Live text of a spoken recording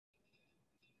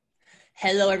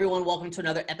Hello, everyone. Welcome to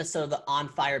another episode of the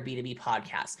OnFire B2B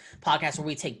podcast where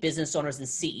we take business owners and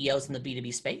CEOs in the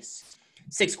B2B space.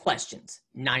 6 questions,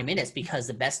 9 minutes, because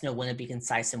the best know when to be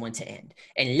concise and when to end.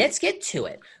 And let's get to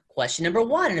it. Question number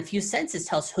 1, in a few sentences,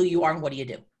 tell us who you are and what do you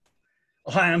do?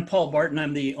 Hi, I'm Paul Barton.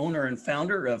 I'm the owner and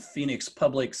founder of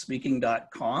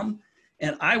PhoenixPublicSpeaking.com.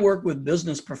 And I work with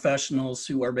business professionals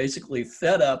who are basically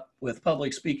fed up with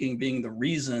public speaking being the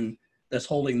reason that's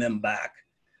holding them back.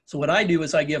 So what I do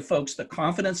is I give folks the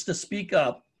confidence to speak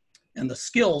up and the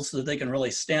skills so that they can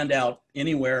really stand out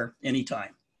anywhere,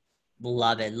 anytime.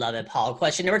 Love it, Paul.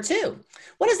 Question number 2,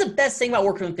 what is the best thing about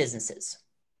working with businesses?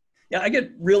 Yeah, I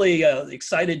get really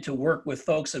excited to work with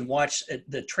folks and watch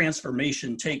the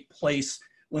transformation take place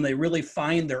when they really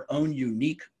find their own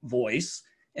unique voice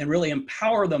and really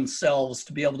empower themselves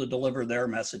to be able to deliver their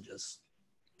messages.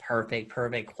 Perfect.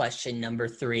 Question number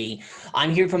 3.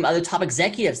 I'm hearing from other top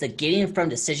executives that getting in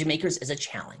front of decision makers is a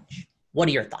challenge. What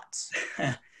are your thoughts?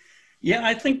 Yeah,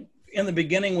 I think in the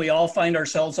beginning, we all find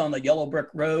ourselves on the yellow brick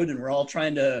road and we're all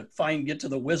trying to get to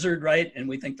the wizard, right? And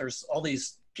we think there's all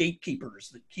these gatekeepers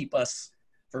that keep us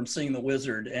from seeing the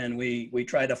wizard. And we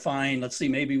try to find, let's see,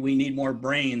 maybe we need more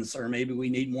brains or maybe we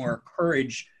need more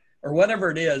courage or whatever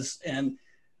it is. And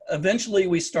eventually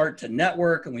we start to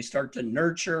network and we start to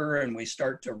nurture and we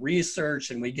start to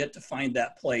research and we get to find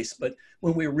that place. But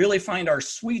when we really find our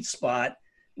sweet spot,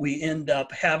 we end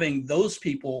up having those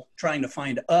people trying to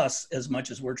find us as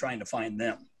much as we're trying to find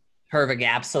them. Perfect.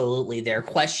 Absolutely there.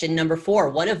 Question number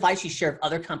 4, what advice you share with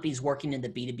other companies working in the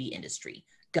B2B industry?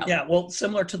 Go. Yeah, well,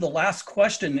 similar to the last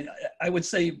question, I would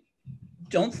say,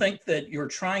 don't think that you're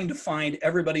trying to find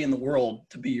everybody in the world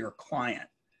to be your client.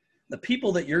 The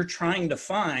people that you're trying to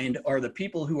find are the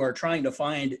people who are trying to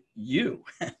find you.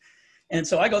 And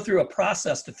so I go through a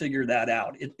process to figure that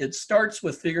out. It starts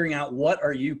with figuring out what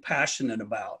are you passionate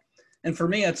about. And for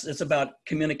me, it's about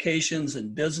communications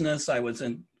and business. I was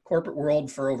in corporate world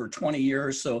for over 20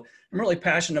 years, so I'm really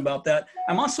passionate about that.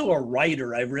 I'm also a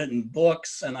writer. I've written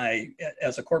books, and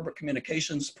as a corporate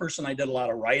communications person, I did a lot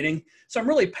of writing. So I'm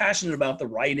really passionate about the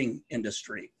writing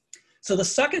industry. So the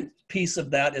second piece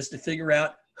of that is to figure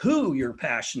out who you're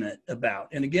passionate about.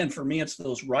 And again, for me, it's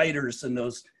those writers and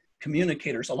those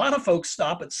communicators. A lot of folks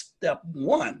stop at step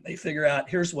 1. They figure out,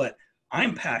 here's what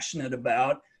I'm passionate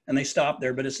about, and they stop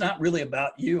there. But it's not really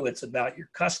about you. It's about your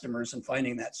customers and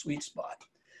finding that sweet spot.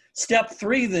 Step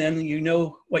 3, then, you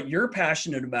know what you're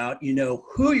passionate about. You know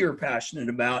who you're passionate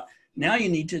about. Now you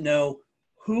need to know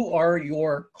who are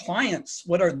your clients.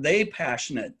 What are they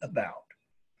passionate about?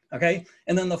 Okay.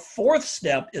 And then the 4th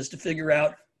step is to figure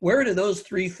out, where do those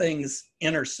 3 things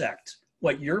intersect?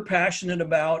 What you're passionate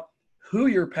about, who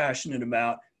you're passionate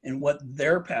about, and what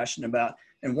they're passionate about.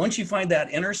 And once you find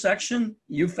that intersection,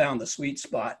 you found the sweet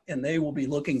spot, and they will be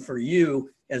looking for you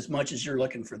as much as you're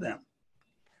looking for them.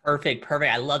 Perfect.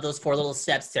 I love those 4 little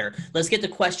steps there. Let's get to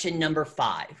question number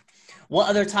 5. What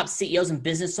other top CEOs and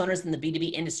business owners in the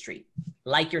B2B industry,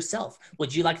 like yourself,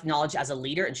 would you like to acknowledge as a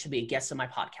leader and should be a guest on my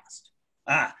podcast?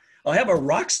 I have a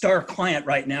rock star client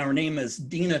right now. Her name is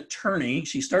Dina Turney.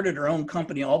 She started her own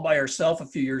company all by herself a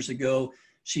few years ago.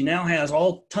 She now has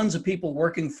tons of people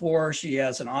working for her. She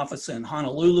has an office in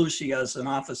Honolulu. She has an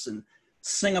office in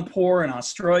Singapore and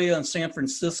Australia and San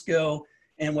Francisco.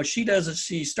 And what she does is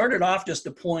she started off just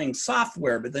deploying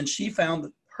software, but then she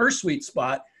found her sweet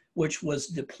spot, which was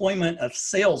deployment of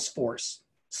Salesforce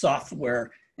software.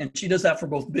 And she does that for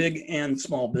both big and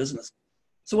small business.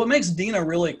 So what makes Dina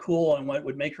really cool and what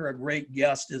would make her a great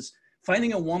guest is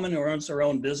finding a woman who owns her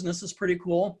own business is pretty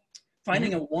cool.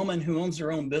 Finding a woman who owns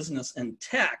her own business in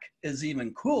tech is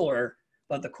even cooler.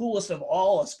 But the coolest of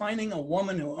all is finding a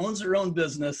woman who owns her own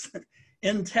business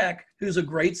in tech who's a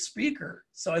great speaker.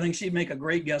 So I think she'd make a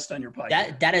great guest on your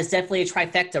podcast. That is definitely a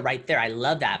trifecta right there. I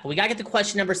love that. But we got to get to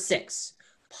question number 6.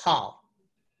 Paul,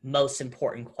 most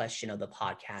important question of the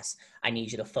podcast. I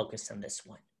need you to focus on this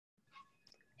one.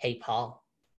 Hey, Paul.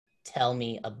 Tell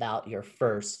me about your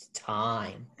first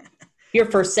time, your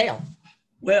first sale.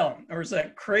 Well, there was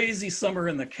that crazy summer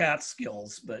in the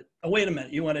Catskills, but wait a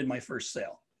minute, you wanted my first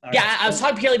sale. All right. I was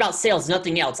talking purely about sales,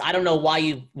 nothing else. I don't know why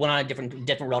you went on a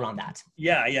different road on that.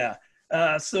 Yeah.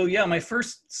 So my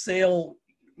first sale,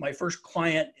 my first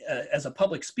client as a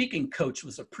public speaking coach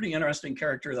was a pretty interesting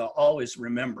character that I'll always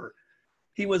remember.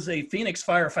 He was a Phoenix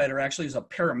firefighter. Actually, he was a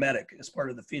paramedic as part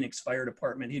of the Phoenix Fire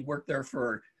Department. He'd worked there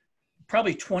for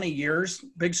probably 20 years,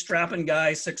 big strapping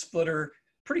guy, 6-footer,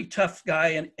 pretty tough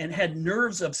guy, and had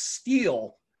nerves of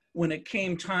steel when it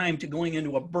came time to going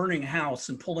into a burning house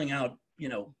and pulling out,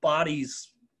 bodies,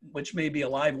 which may be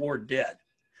alive or dead.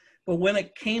 But when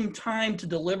it came time to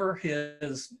deliver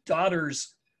his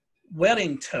daughter's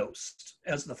wedding toast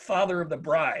as the father of the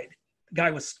bride. The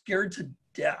guy was scared to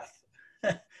death.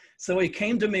 So he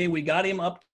came to me, we got him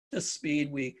up to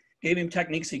speed. We gave him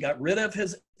techniques. He got rid of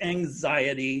his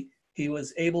anxiety. He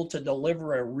was able to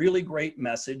deliver a really great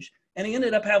message, and he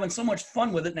ended up having so much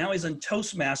fun with it. Now he's in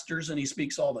Toastmasters and he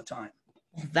speaks all the time.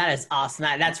 That is awesome.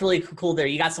 That's really cool there.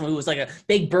 You got someone who was like a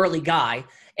big burly guy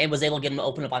and was able to get him to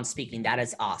open up on speaking. That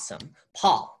is awesome.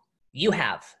 Paul, you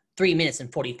have 3 minutes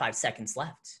and 45 seconds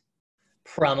left.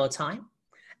 Promo time.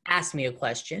 Ask me a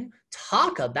question.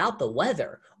 Talk about the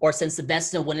weather. Or since the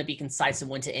best know when to be concise and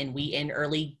when to end, we end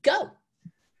early. Go.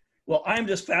 Well, I'm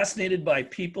just fascinated by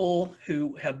people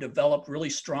who have developed really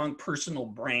strong personal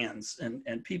brands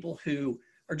and people who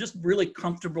are just really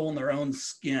comfortable in their own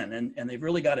skin and they've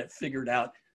really got it figured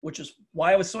out, which is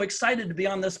why I was so excited to be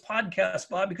on this podcast,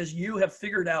 Bob, because you have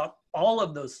figured out all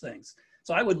of those things.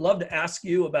 So I would love to ask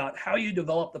you about how you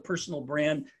develop the personal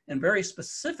brand and very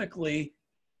specifically,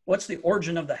 what's the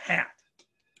origin of the hat?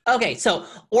 Okay, so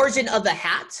origin of the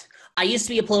hat. I used to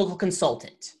be a political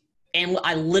consultant. And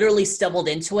I literally stumbled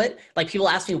into it. Like people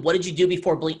ask me, what did you do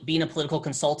before being a political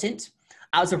consultant?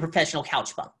 I was a professional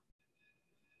couch bum.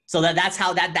 So that's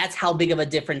how big of a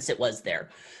difference it was there.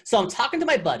 So I'm talking to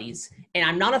my buddies and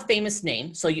I'm not a famous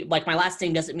name. So like my last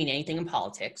name doesn't mean anything in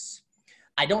politics.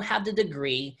 I don't have the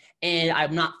degree and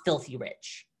I'm not filthy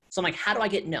rich. So I'm like, how do I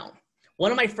get known?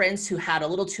 One of my friends who had a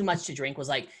little too much to drink was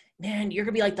like, man, you're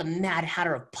gonna be like the Mad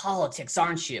Hatter of politics,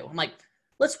 aren't you? I'm like,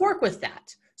 let's work with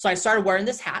that. So I started wearing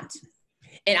this hat,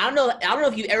 and I don't know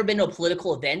if you've ever been to a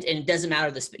political event, and it doesn't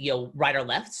matter this, right or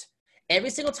left.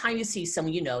 Every single time you see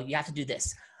someone you have to do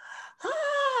this,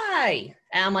 hi,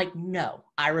 and I'm like, no,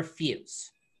 I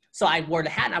refuse. So I wore the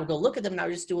hat, and I would go look at them, and I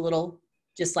would just do a little,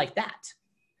 just like that.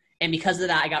 And because of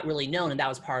that, I got really known, and that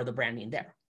was part of the branding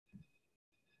there.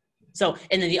 So,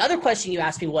 and then the other question you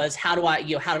asked me was, how did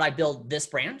I build this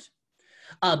brand?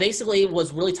 Basically,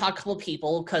 was really talk to a couple of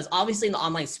people, because obviously in the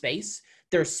online space,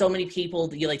 there's so many people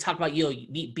that they talk about,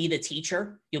 be the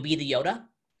teacher, you'll be the Yoda.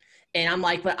 And I'm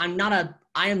like, but I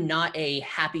am not a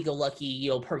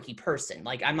happy-go-lucky, perky person.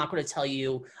 Like, I'm not going to tell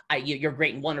you you're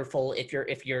great and wonderful if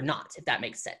you're not, if that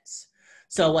makes sense.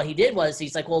 So what he did was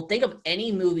he's like, well, think of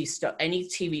any movie, any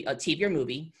TV or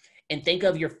movie, and think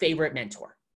of your favorite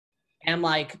mentor. And I'm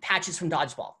like, Patches from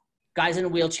Dodgeball. Guy's in a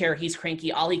wheelchair, he's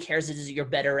cranky. All he cares is that you're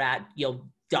better at,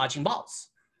 dodging balls.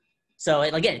 So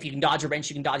again, if you can dodge a wrench,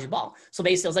 you can dodge a ball. So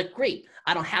basically I was like, great,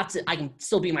 I can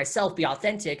still be myself, be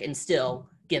authentic, and still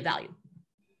give value.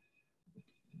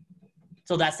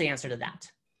 So that's the answer to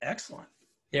that. Excellent.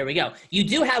 There we go. You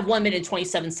do have 1 minute and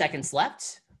 27 seconds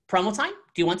left. Promo time.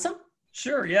 Do you want some?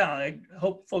 Sure. Yeah. I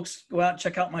hope folks go out and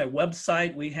check out my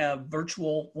website. We have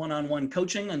virtual one-on-one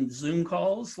coaching and Zoom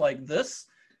calls like this.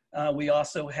 We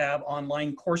also have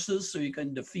online courses so you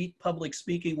can defeat public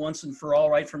speaking once and for all,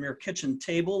 right from your kitchen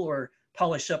table, or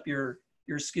polish up your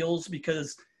skills,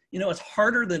 because it's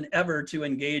harder than ever to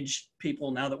engage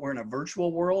people now that we're in a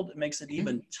virtual world. It makes it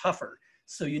even tougher.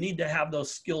 So you need to have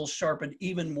those skills sharpened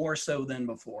even more so than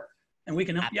before, and we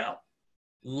can help you out.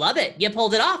 Love it. You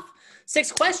pulled it off.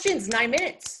 6 questions, 9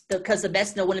 minutes, because the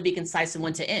best know when to be concise and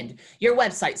when to end. Your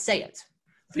website, say it.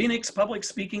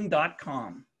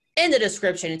 PhoenixPublicSpeaking.com. In the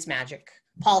description, it's magic.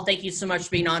 Paul, thank you so much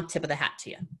for being on. Tip of the hat to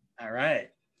you. All right.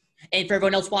 And for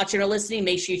everyone else watching or listening,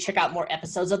 make sure you check out more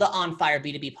episodes of the OnFire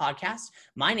B2B podcast.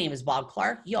 My name is Bob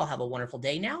Clark. You all have a wonderful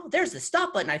day now. There's the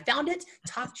stop button. I found it.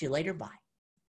 Talk to you later. Bye.